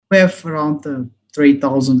We have around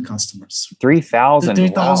 3,000 customers. 3,000?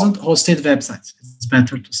 3,000 hosted websites. It's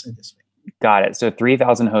better to say this way. Got it. So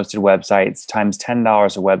 3,000 hosted websites times $10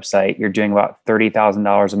 a website, you're doing about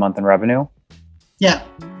 $30,000 a month in revenue? Yeah,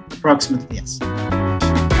 approximately, yes.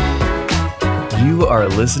 You are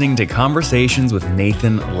listening to Conversations with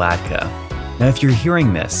Nathan Latka. Now, if you're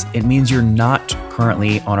hearing this, it means you're not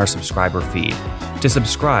currently on our subscriber feed. To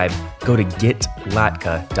subscribe, go to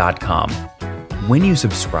getlatka.com. When you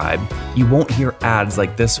subscribe, you won't hear ads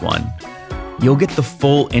like this one. You'll get the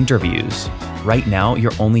full interviews. Right now,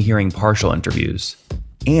 you're only hearing partial interviews.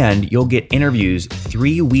 And you'll get interviews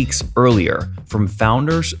 3 weeks earlier from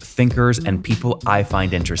founders, thinkers, and people I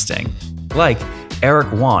find interesting. Like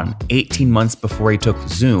Eric Yuan, 18 months before he took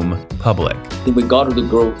Zoom public. We got to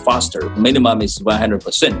grow faster. Minimum is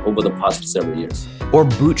 100% over the past several years. Or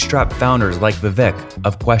bootstrap founders like Vivek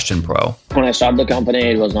of Question Pro. When I started the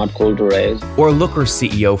company, it was not cool to raise. Or Looker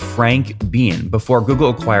CEO Frank Bean before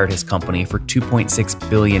Google acquired his company for $2.6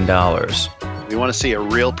 billion. We want to see a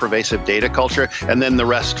real pervasive data culture, and then the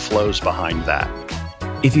rest flows behind that.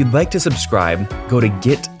 If you'd like to subscribe, go to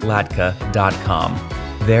getlatka.com.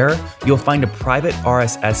 There, you'll find a private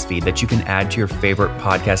RSS feed that you can add to your favorite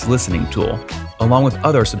podcast listening tool, along with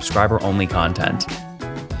other subscriber-only content.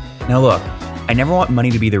 Now look, I never want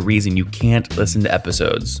money to be the reason you can't listen to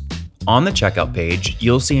episodes. On the checkout page,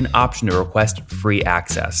 you'll see an option to request free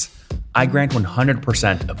access. I grant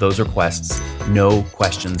 100% of those requests, no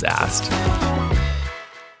questions asked.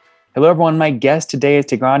 Hello, everyone. My guest today is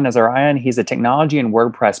Tigran Nazarian. He's a technology and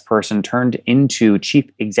WordPress person turned into chief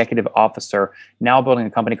executive officer, now building a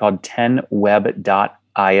company called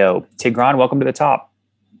 10web.io. Tigran, welcome to the top.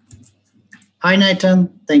 Hi,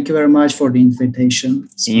 Nathan. Thank you very much for the invitation.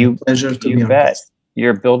 It's a pleasure to be on this.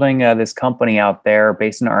 You're building this company out there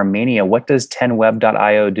based in Armenia. What does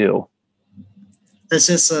 10web.io do? This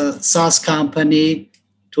is a SaaS company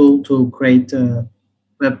to create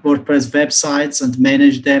WordPress websites and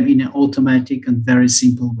manage them in an automatic and very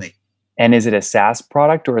simple way. And is it a SaaS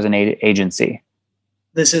product or is it an agency?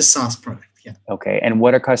 This is SaaS product, yeah. Okay. And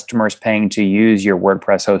what are customers paying to use your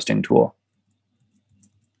WordPress hosting tool?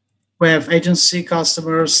 We have agency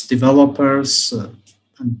customers, developers,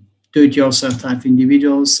 and do-it-yourself type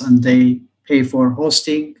individuals, and they pay for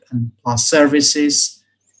hosting and plus services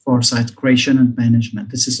for site creation and management.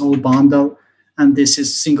 This is all bundle, and this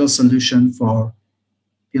is single solution for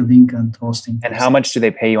building and hosting. And how much do they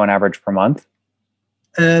pay you on average per month?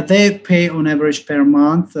 They pay on average per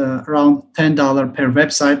month around $10 per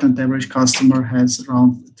website, and the average customer has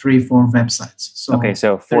around 3-4 websites. So okay,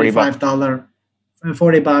 so $40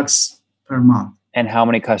 per month. And how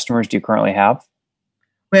many customers do you currently have?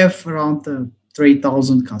 We have around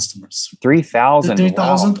 3,000 customers. 3,000?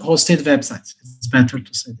 3,000 hosted websites. It's better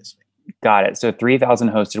to say this way. Got it. So 3,000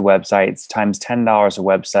 hosted websites times $10 a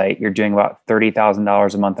website, you're doing about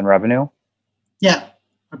 $30,000 a month in revenue? Yeah,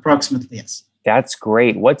 approximately, yes. That's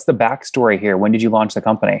great. What's the backstory here? When did you launch the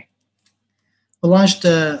company? We launched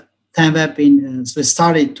 10web we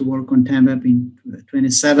started to work on 10web in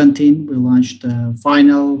 2017. We launched the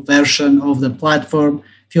final version of the platform a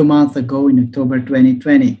few months ago in October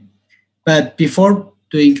 2020. But before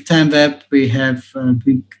doing 10web, we have a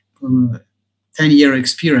big 10-year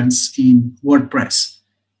experience in WordPress.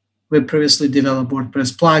 We previously developed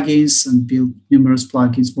WordPress plugins and built numerous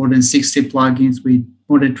plugins, more than 60 plugins with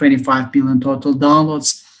more than 25 million total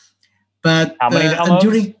downloads. But how many downloads?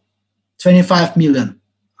 During 25 million.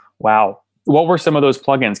 Wow. What were some of those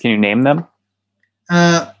plugins? Can you name them?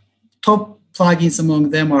 Top plugins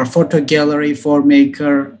among them are Photo Gallery,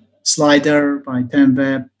 FormMaker, Slider by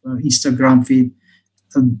 10web, Instagram feed.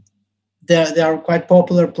 They are quite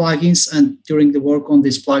popular plugins, and during the work on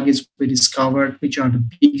these plugins, we discovered which are the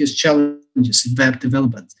biggest challenges in web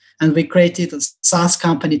development. And we created a SaaS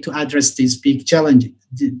company to address these big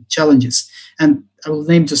challenges. And I will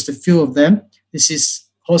name just a few of them. This is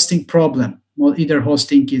hosting problem. Well, either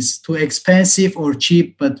hosting is too expensive or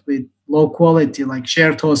cheap, but with low quality, like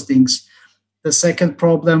shared hostings. The second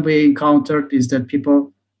problem we encountered is that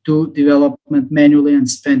people do development manually and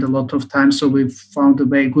spend a lot of time. So we've found a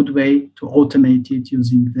good way to automate it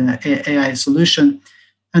using the AI solution.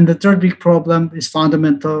 And the third big problem is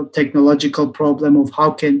fundamental technological problem of how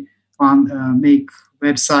can one make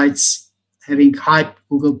websites having high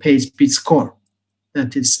Google PageSpeed score.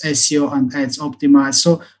 That is SEO and ads optimized.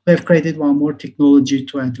 So we've created one more technology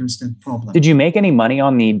to address that problem. Did you make any money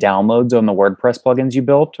on the downloads on the WordPress plugins you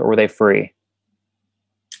built, or were they free?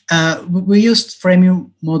 We used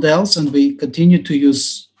freemium models, and we continue to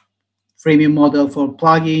use freemium model for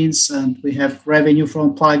plugins, and we have revenue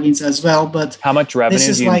from plugins as well. But how much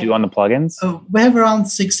revenue do you do on the plugins? We have around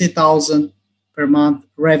 60,000 per month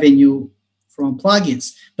revenue from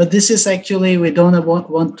plugins. But this is actually, we don't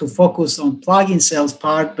want to focus on plugin sales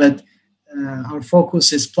part, but our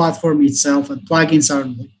focus is platform itself, and plugins are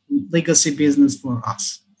legacy business for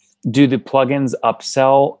us. Do the plugins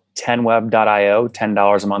upsell 10web.io,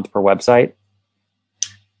 $10 a month per website?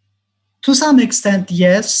 To some extent,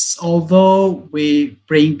 yes, although we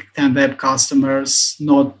bring 10web customers,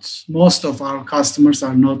 not most of our customers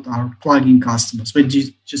are not our plugin customers, but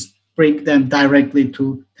just bring them directly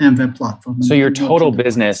to 10web platform. So your total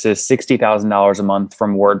business is $60,000 a month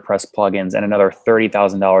from WordPress plugins and another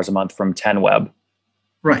 $30,000 a month from 10web.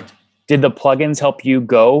 Right. Did the plugins help you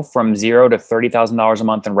go from $0 to $30,000 a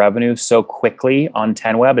month in revenue so quickly on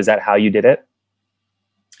 10web? Is that how you did it?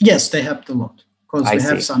 Yes, they helped a lot because we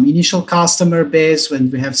have some initial customer base,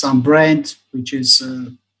 when we have some brand, which is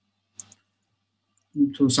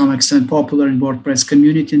to some extent popular in WordPress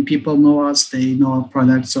community, and people know us, they know our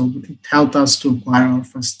product. So it helped us to acquire our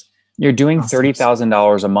first. You're doing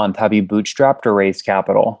 $30,000 a month. Have you bootstrapped or raised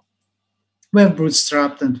capital? We have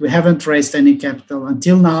bootstrapped and we haven't raised any capital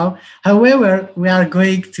until now. However, we are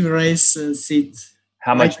going to raise seed.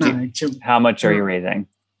 How much are you raising?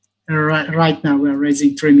 Right now, we're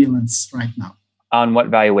raising $3 million right now. On what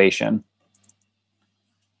valuation?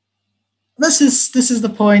 This is the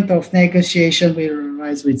point of negotiation. We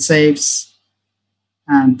rise with saves,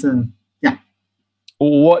 and yeah.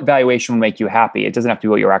 What valuation will make you happy? It doesn't have to be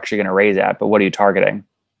what you're actually going to raise at, but what are you targeting?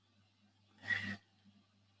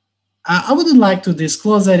 I wouldn't like to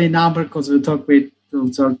disclose any number because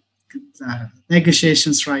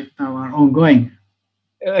negotiations right now are ongoing.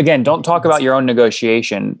 Again, don't talk about your own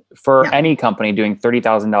negotiation. For any company doing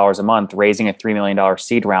 $30,000 a month, raising a $3 million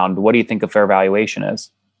seed round, what do you think a fair valuation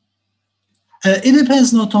is? It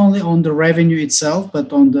depends not only on the revenue itself,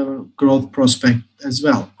 but on the growth prospect as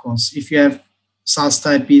well. Because if you have SaaS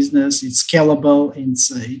type business, it's scalable,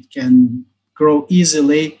 it can grow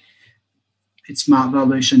easily. Its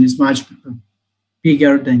valuation is much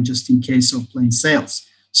bigger than just in case of plain sales.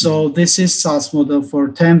 So this is SaaS model for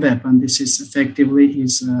 10web, and this is effectively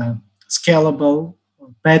scalable,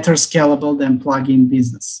 better scalable than plugin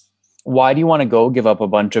business. Why do you want to give up a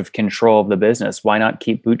bunch of control of the business? Why not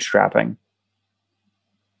keep bootstrapping?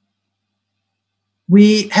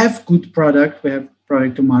 We have good product. We have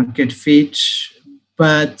product to market fit,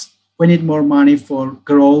 but we need more money for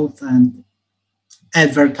growth and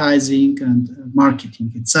advertising and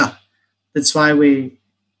marketing itself. That's why we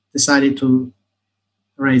decided to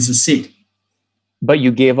raise a seed. But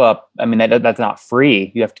you gave up, I mean, that's not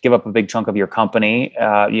free. You have to give up a big chunk of your company.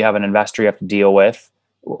 You have an investor you have to deal with.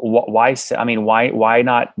 Why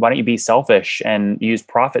don't you be selfish and use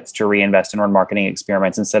profits to reinvest in run marketing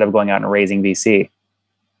experiments instead of going out and raising VC?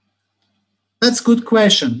 That's a good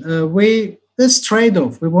question. This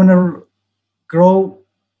trade-off, we want to grow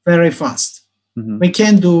very fast. Mm-hmm. We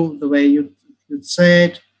can do the way you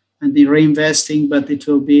said and the reinvesting, but it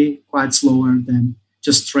will be quite slower than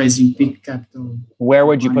just raising big capital. Where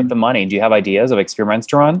would you put the money? Do you have ideas of experiments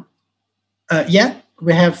to run? Yeah,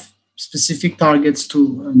 we have specific targets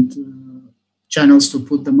and channels to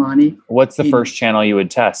put the money. What's the first channel you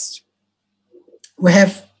would test? We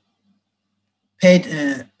have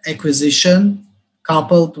paid acquisition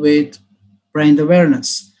coupled with brand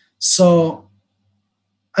awareness. So,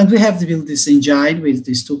 and we have to build this engine with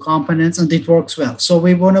these two components, and it works well. So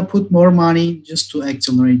we want to put more money just to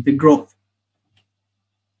accelerate the growth.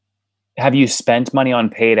 Have you spent money on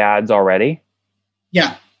paid ads already?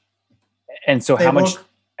 Yeah. And so how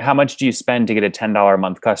much do you spend to get a $10 a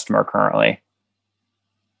month customer currently?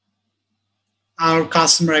 Our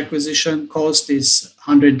customer acquisition cost is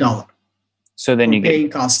 $100. So then you get paying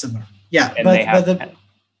customer. Yeah.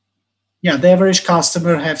 The average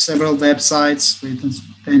customer have several websites with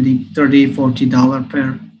spending $30, $40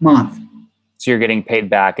 per month. So you're getting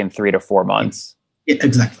paid back in 3 to 4 months. Yeah,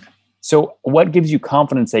 exactly. So what gives you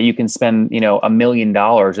confidence that you can spend, $1 million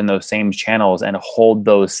in those same channels and hold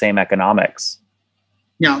those same economics?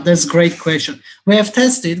 Yeah, that's a great question. We have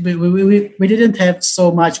tested. We didn't have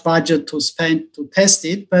so much budget to spend to test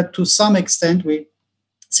it, but to some extent we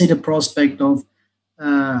see the prospect of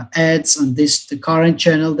ads on the current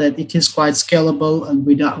channel that it is quite scalable, and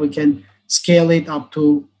we can scale it up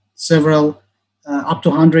to up to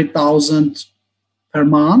 100,000 per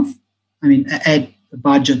month. I mean, ad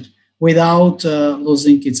budget without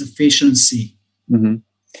losing its efficiency. Mm-hmm.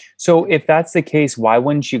 So if that's the case, why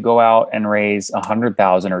wouldn't you go out and raise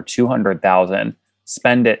 100,000 or 200,000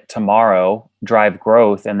 spend it tomorrow, drive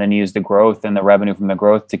growth, and then use the growth and the revenue from the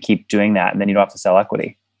growth to keep doing that, and then you don't have to sell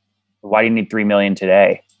equity? Why do you need $3 million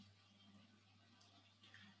today?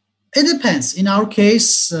 It depends. In our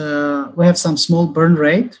case, we have some small burn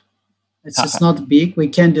rate. It's not big. We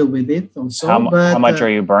can deal with it also. How much are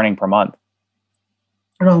you burning per month?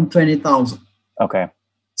 Around 20,000. Okay.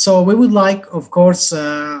 So we would like, of course,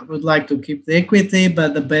 would like to keep the equity,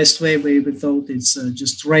 but the best way we thought is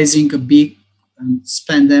just raising a big and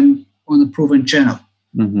spend them on a proven channel.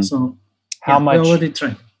 Mm-hmm. So we already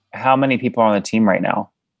tried. How many people are on the team right now?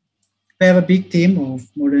 We have a big team of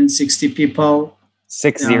more than 60 people.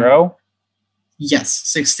 60? Yes,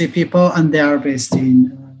 60 people, and they are based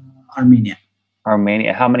in Armenia.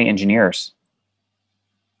 Armenia. How many engineers?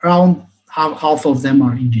 Around half of them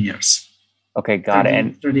are engineers. Okay, got it.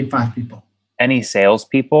 And 35 people. Any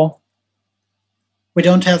salespeople? We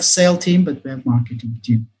don't have sales team, but we have marketing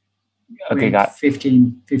team. Okay, got it.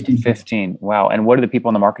 15. Wow. And what are the people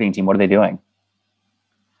on the marketing team? What are they doing?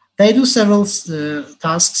 They do several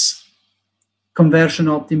tasks: conversion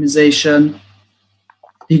optimization,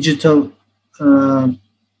 digital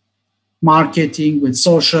marketing with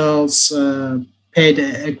socials, paid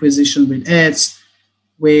acquisition with ads.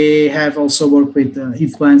 We have also worked with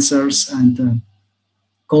influencers and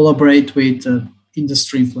collaborate with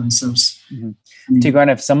industry influencers. Mm-hmm.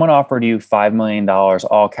 Tigran, if someone offered you $5 million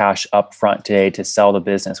all cash up front today to sell the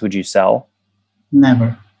business, would you sell?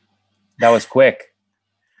 Never. That was quick.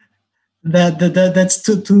 That's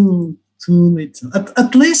too little.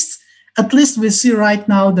 At least we see right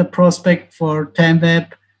now the prospect for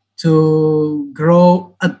TenWeb to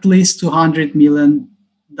grow at least $200 million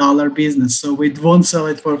business. So we won't sell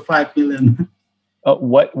it for $5 million.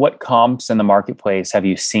 What comps in the marketplace have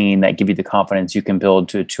you seen that give you the confidence you can build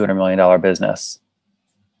to a $200 million business?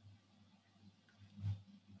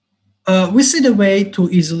 We see the way to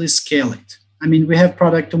easily scale it. I mean, we have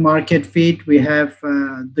product to market fit. We have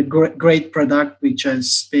the great product, which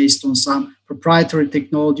is based on some proprietary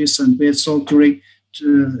technologies, and we have sold to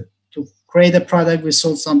create a product. We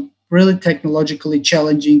solved some really technologically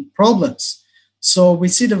challenging problems. So we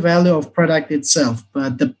see the value of product itself,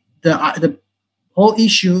 but the whole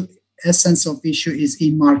essence of issue is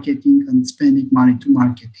in marketing and spending money to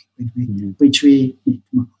marketing, which we need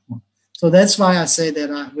more. So that's why I say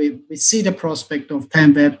that we see the prospect of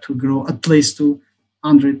TenWeb to grow at least to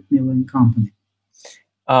 100 million company.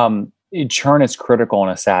 Churn is critical in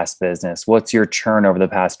a SaaS business. What's your churn over the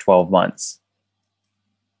past 12 months?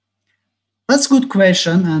 That's a good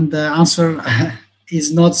question, and the answer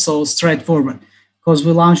is not so straightforward, because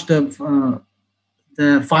we launched the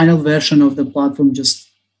final version of the platform just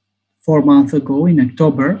 4 months ago in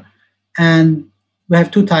October, and we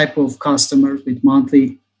have two types of customers with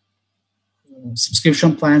monthly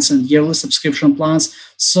subscription plans and yearly subscription plans.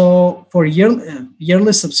 So for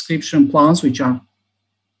yearly subscription plans, which are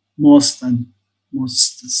most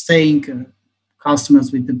staying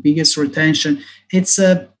customers with the biggest retention, its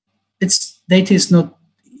data is not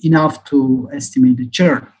enough to estimate the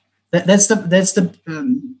churn. That's the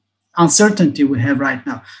uncertainty we have right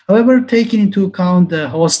now. However, taking into account the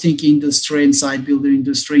hosting industry and site builder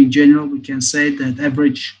industry in general, we can say that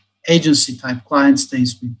average agency type client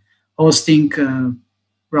stays with hosting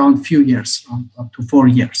around few years, up to 4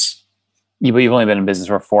 years. Yeah, but you've only been in business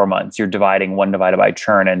for 4 months. You're dividing 1 divided by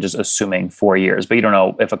churn and just assuming 4 years, but you don't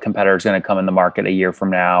know if a competitor is going to come in the market a year from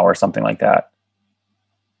now or something like that.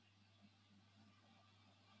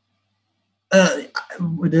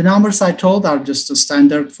 The numbers I told are just a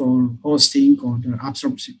standard for hosting, or the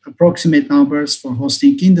approximate numbers for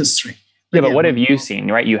hosting industry. Yeah, but what have you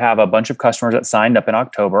seen, right? You have a bunch of customers that signed up in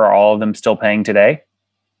October. Are all of them still paying today?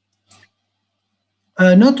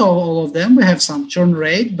 Not all of them. We have some churn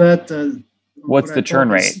rate, but what's the churn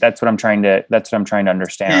rate? That's what I'm trying to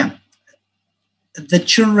understand. Yeah. The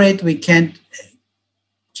churn rate we can't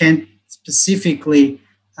specifically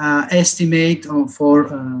estimate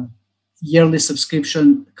for yearly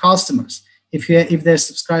subscription customers. If they're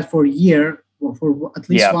subscribed for a year, or for at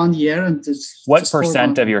least 1 year, and what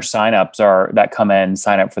percent of your signups that come in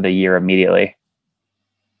sign up for the year immediately?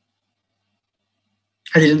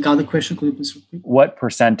 I didn't got the question. Could you please repeat? What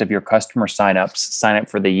percent of your customer signups sign up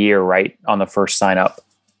for the year right on the first sign up?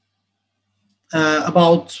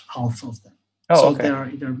 About half of them. Oh, okay. They are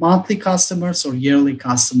either monthly customers or yearly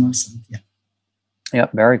customers. And yeah,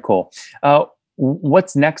 very cool.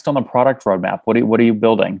 What's next on the product roadmap? What are you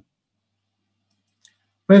building?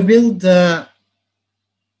 We built the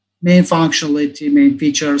main functionality, main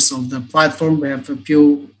features of the platform. We have a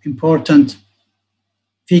few important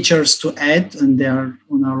features to add, and they are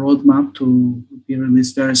on our roadmap to be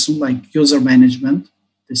released very soon, like user management.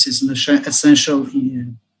 This is an essential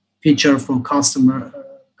feature for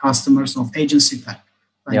customers of agency type.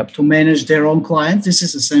 To manage their own clients. This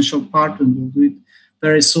is essential part, and we'll do it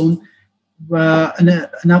very soon. An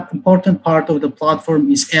important part of the platform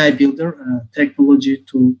is AI Builder, technology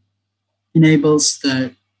to enables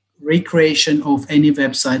the recreation of any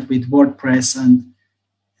website with WordPress and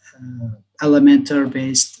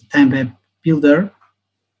Elementor-based TenWeb Builder.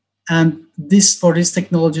 And for this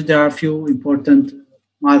technology, there are a few important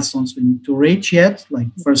milestones we need to reach yet. Like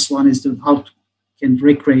first one is how to can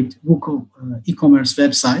recreate e-commerce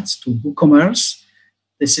websites to WooCommerce.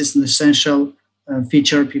 This is an essential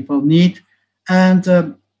feature people need. And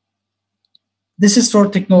this is for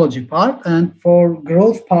technology part. And for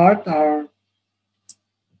growth part, our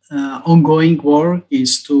ongoing work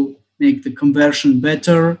is to make the conversion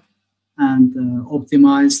better and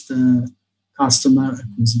optimize the customer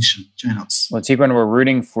acquisition channels. Well, Tigran, we're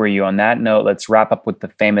rooting for you. On that note, let's wrap up with the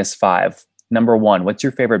famous 5. Number 1, what's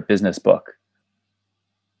your favorite business book?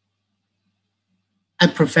 I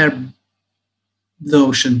prefer Blue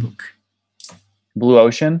Ocean book. Blue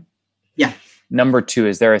Ocean? Yeah. Number 2,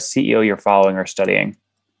 is there a CEO you're following or studying?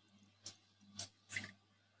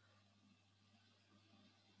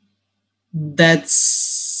 I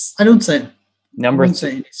don't say. Number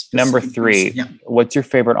 3, yeah. What's your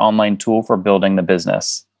favorite online tool for building the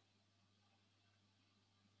business?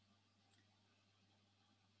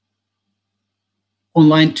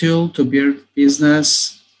 Online tool to build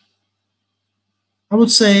business. I would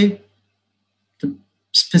say the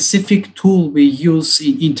specific tool we use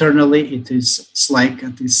internally, it is Slack.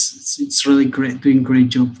 It's really great, doing great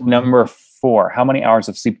job. Number 4, how many hours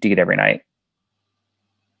of sleep do you get every night?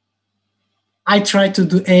 I try to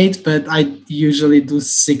do 8, but I usually do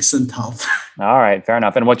 6.5. All right, fair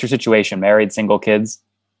enough. And what's your situation? Married, single, kids?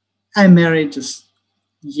 I'm married just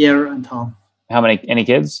 1.5 years. How many? Any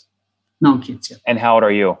kids? No kids yet. And how old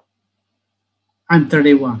are you? I'm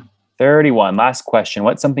 31. 31. Last question.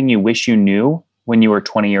 What's something you wish you knew when you were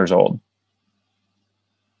 20 years old?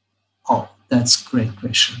 Oh, that's a great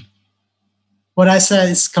question. What I said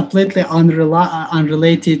is completely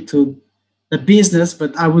unrelated to the business,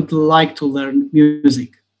 but I would like to learn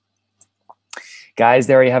music. Guys,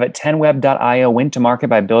 there you have it. 10web.io went to market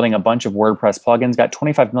by building a bunch of WordPress plugins, got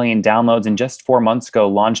 25 million downloads, and just 4 months ago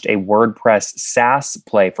launched a WordPress SaaS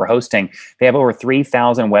play for hosting. They have over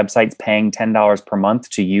 3,000 websites paying $10 per month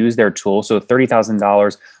to use their tool, so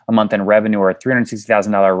 $30,000 a month in revenue or a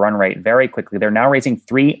 $360,000 run rate very quickly. They're now raising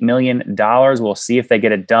 $3 million. We'll see if they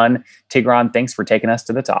get it done. Tigran, thanks for taking us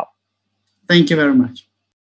to the top. Thank you very much.